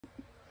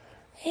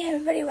Hey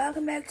everybody,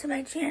 welcome back to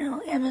my channel.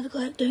 Emma the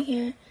Collector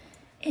here.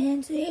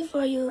 And today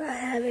for you, I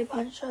have a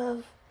bunch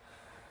of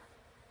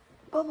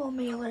bubble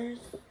mailers.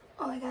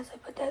 Oh, I guess I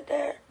put that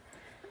there.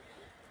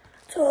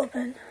 To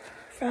open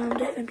from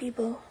different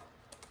people.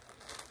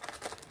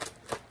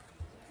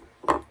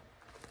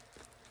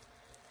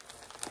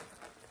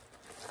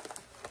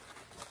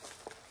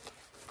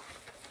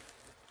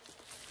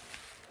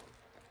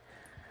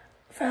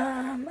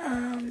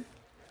 From,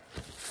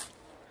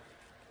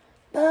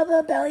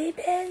 Bubba Belly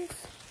Pins.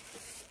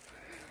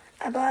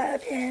 I bought a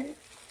pin.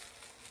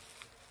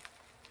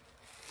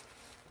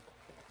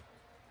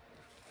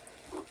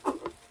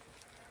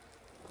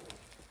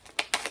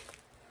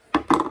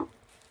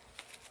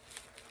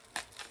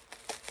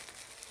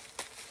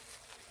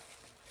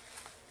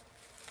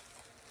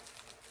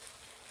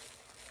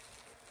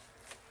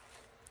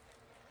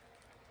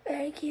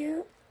 Very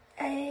cute.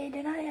 I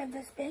do not have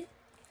this pin.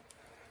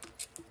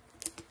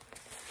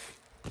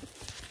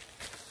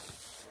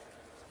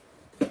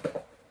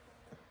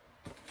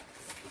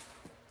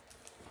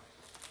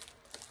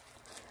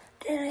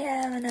 Then I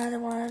have another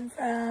one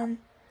from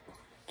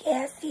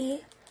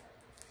Cassie.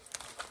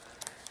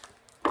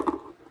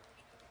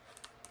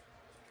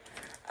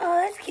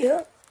 Oh, that's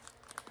cute.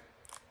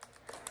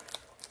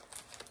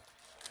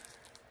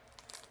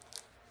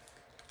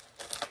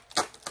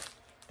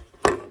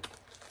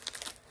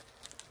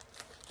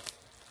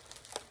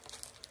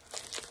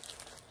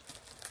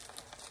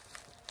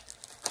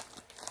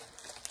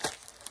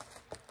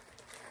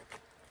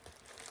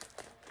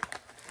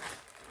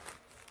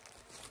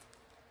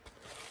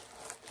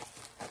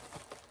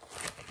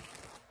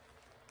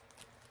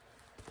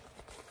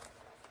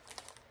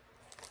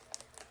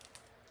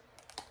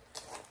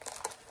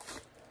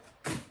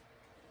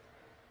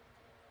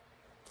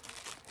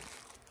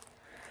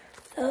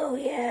 So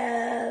we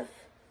have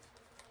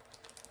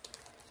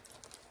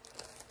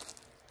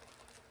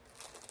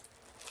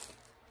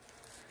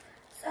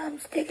some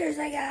stickers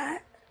I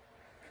got.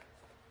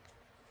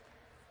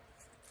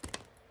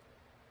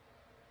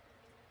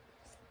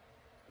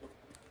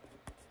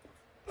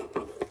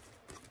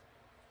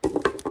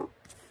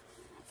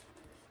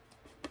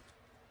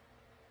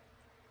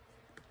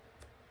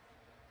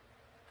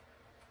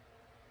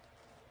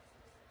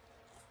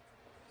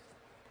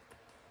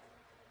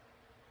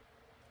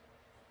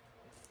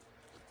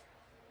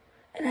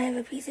 And I have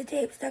a piece of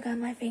tape stuck on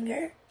my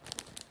finger.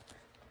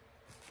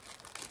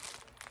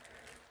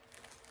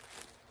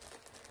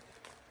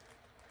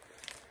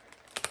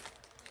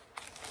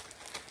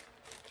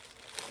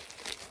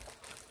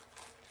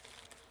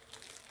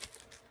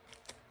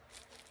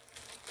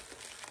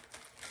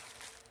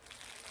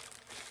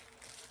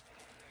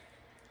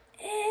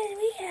 And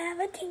we have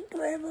a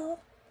Tinkerable.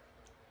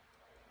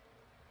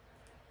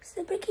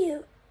 Super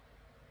cute.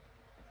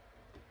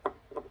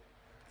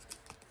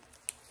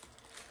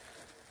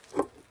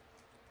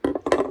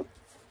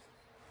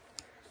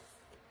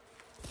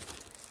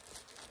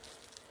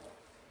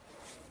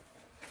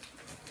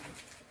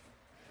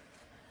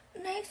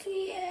 Next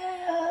we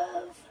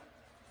have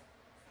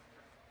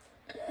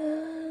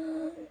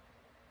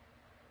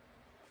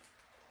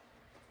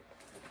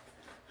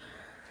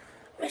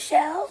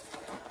Michelle.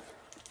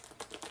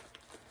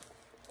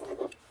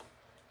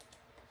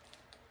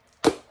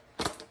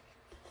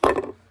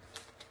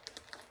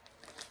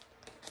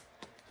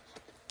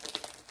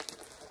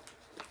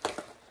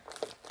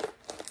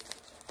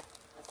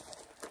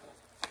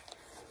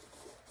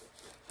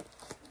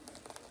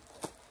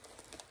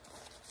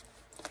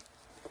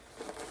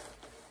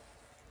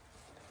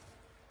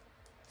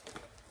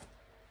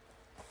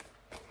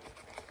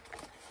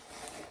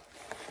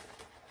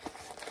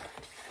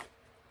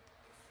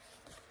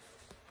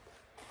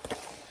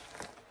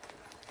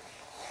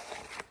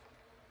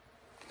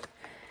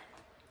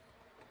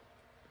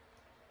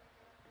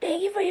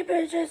 Thank you for your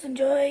purchase.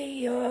 Enjoy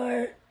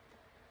your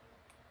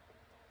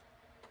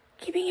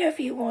keeping your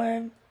feet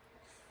warm.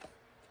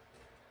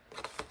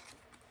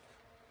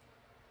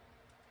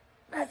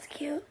 That's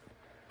cute.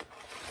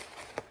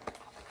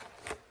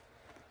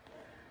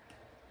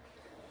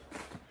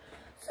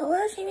 So what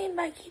does she mean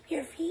by keep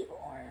your feet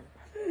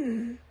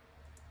warm?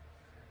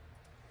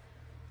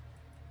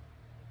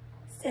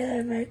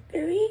 Sailor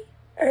Mercury?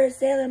 Or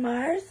Sailor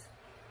Mars?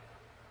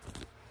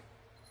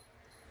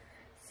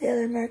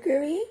 Sailor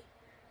Mercury?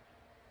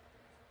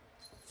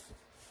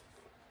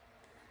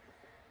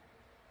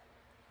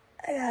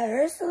 I got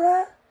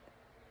Ursula,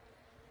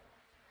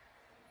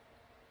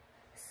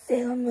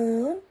 Sailor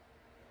Moon,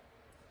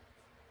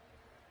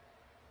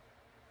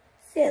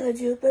 Sailor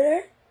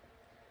Jupiter,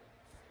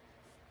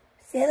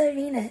 Sailor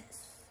Venus.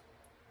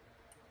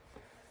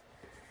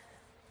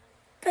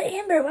 But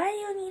Amber, why do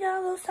you need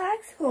all those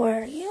socks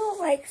for? You don't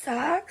like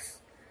socks.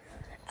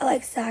 I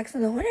like socks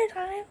in the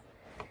wintertime.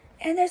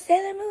 And they're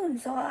Sailor Moon,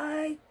 so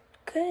I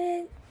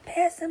couldn't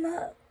pass them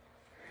up.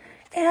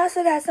 And I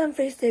also got some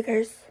free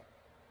stickers.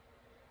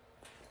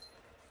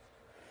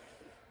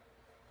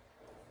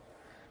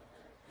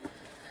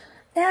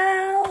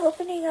 Now,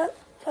 opening up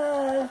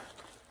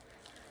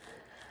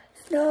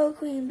Snow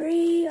Queen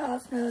Bree, All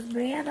Snows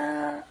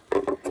Brianna,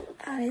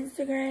 on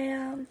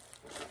Instagram.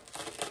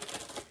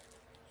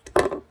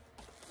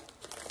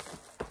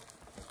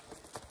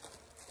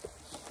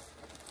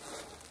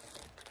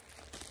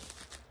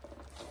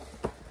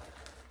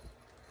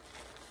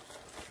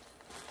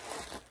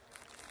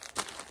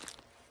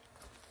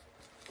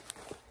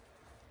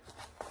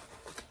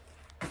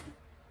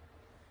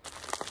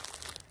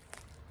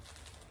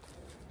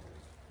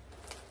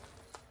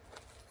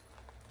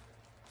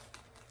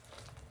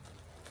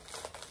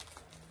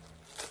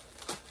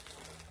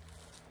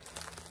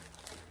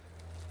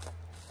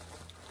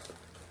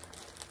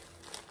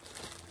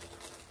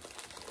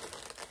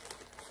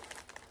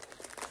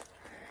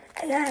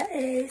 I got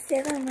a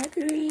Sailor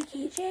Mercury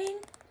keychain.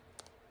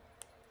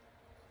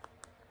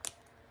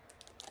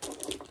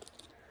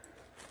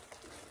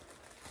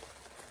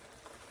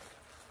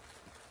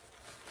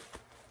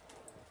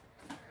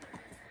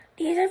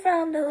 These are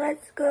from the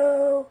Let's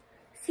Go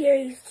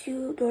Series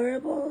 2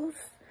 Doorables.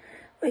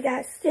 We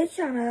got Stitch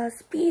on a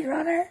speed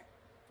runner.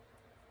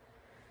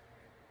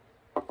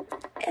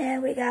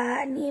 And we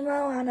got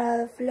Nemo on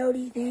a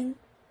floaty thing.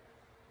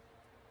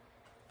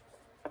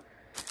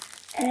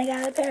 And I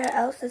got a pair of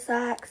Elsa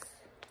socks.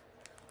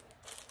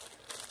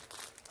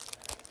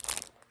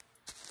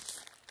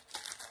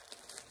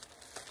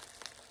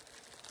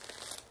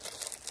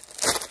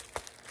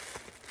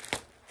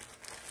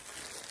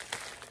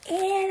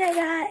 And I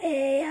got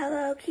a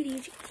Hello Kitty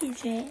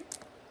keychain.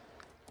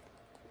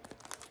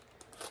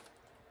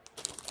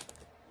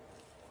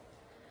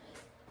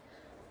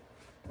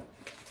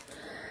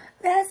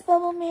 That's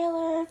Bubble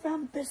Mailer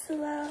from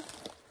Priscilla.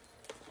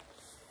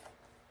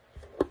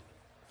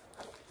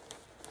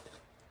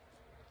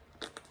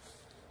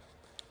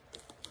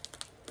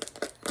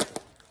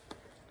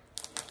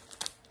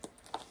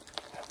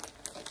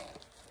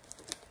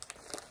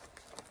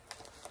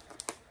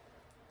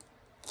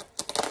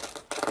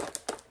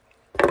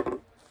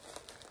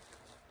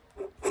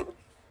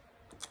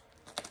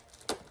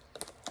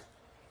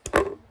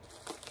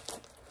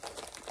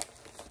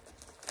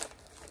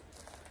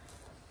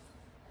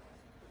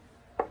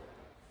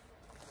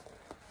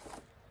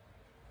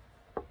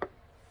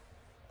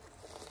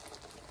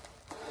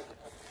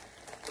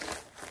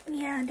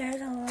 Yeah,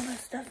 there's a lot of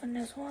stuff in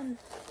this one.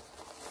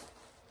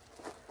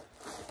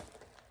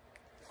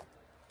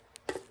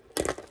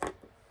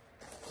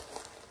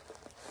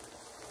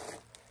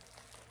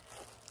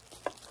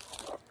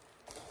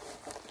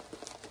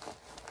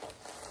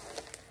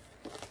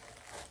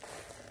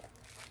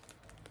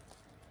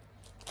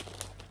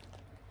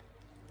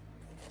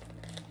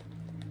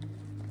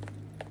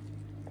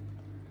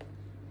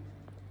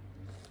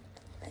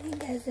 I think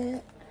that's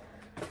it.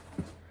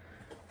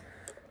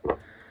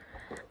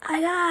 I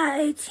got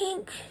a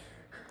Tink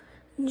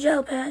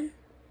gel pen,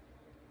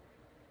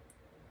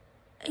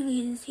 and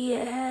you can see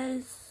it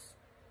has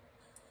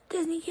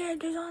Disney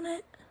characters on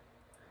it.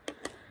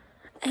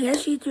 I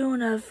guess she threw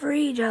in a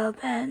free gel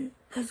pen,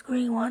 this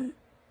green one.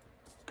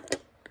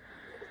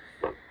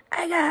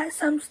 I got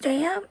some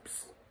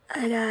stamps.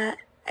 I got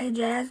a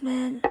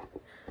Jasmine,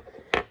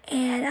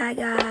 and I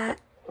got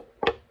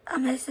a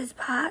Mrs.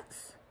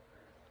 Potts.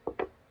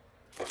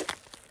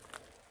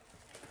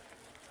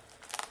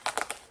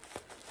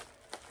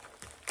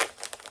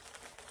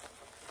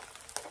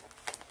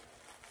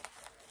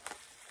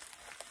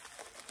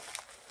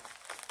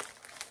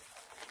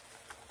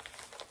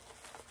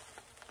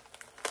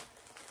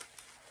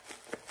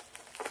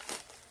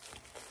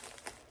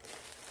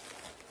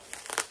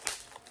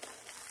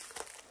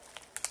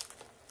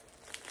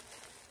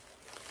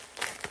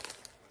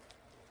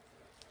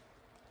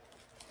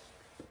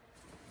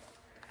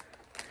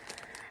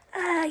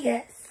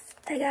 Yes,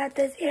 I got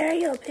this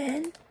Ariel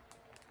pen.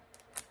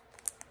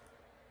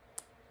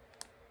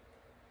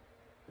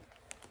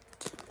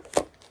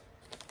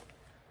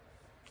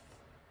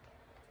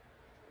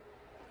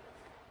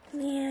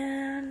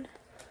 And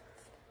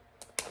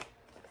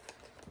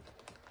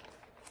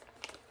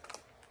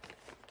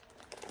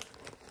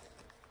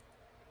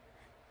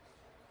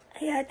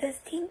I got this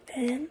Tink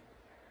pen.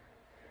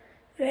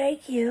 Very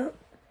cute.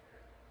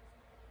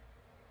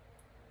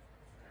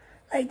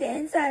 Like the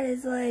inside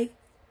is like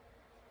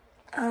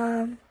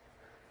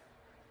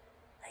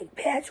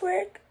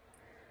patchwork.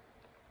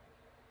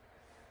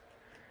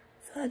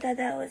 So I thought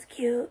that was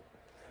cute.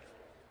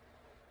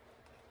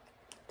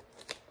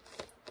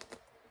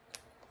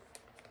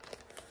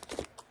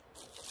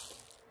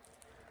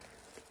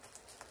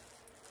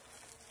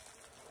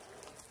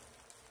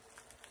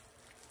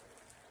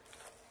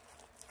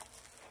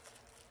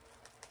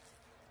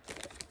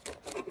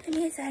 Give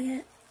me a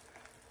second.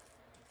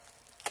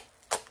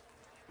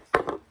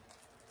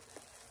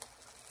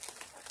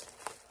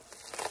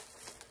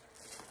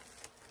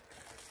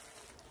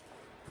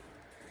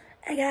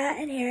 I got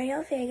an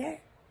Ariel figure,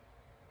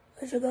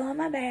 which will go in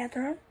my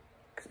bathroom,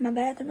 because my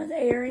bathroom is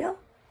Ariel.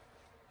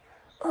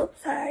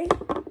 Oops, sorry.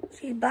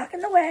 She's blocking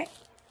the way.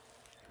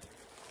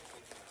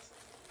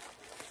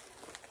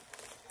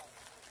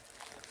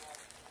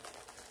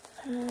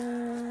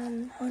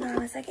 Hold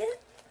on a second.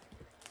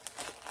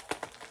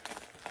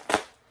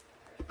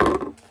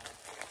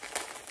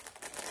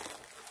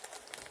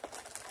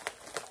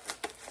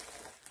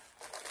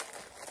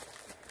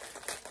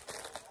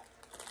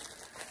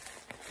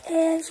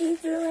 And she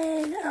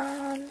threw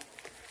in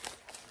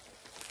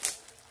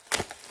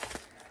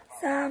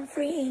some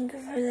free ink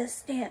for the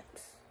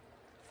stamps.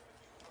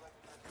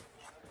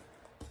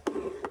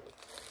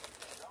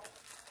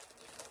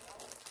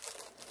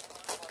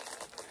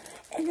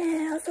 And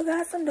then I also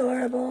got some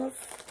Doorables.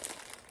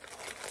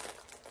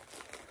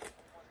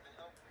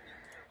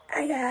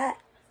 I got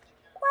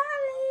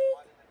Wally.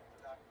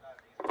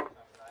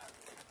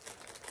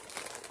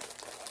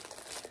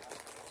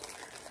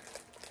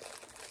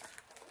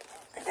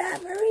 I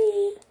got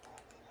Marie.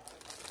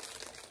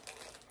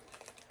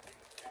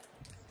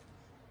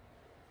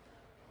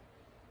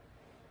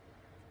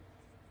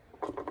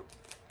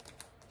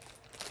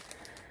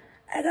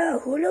 I got a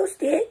Hulu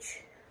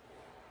Stitch.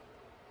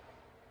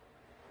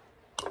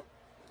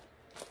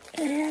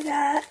 And I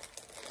got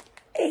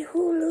a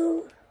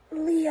Hulu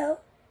Leo.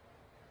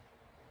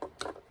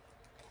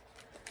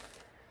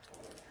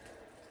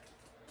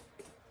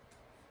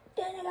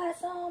 Then I got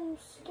some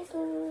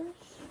stickers.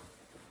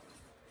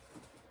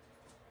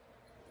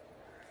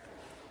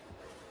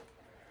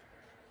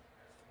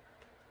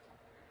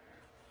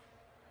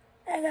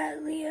 I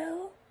got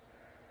Leo.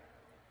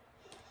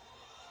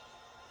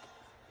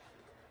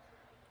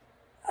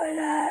 I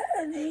got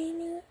a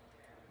genie.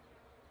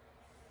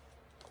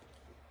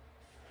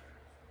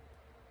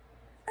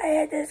 I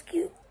had this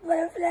cute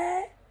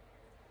butterfly.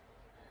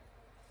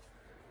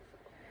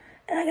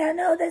 And I got a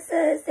note that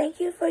says, "Thank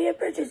you for your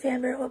purchase,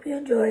 Amber. Hope you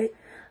enjoyed.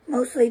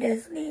 Mostly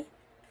Disney."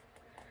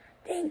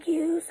 Thank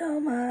you so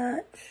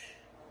much.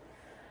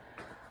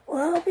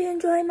 Well, I hope you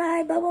enjoy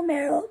my bubble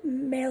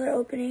mailer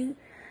opening.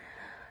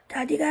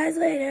 Talk to you guys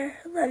later.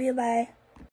 Love you. Bye.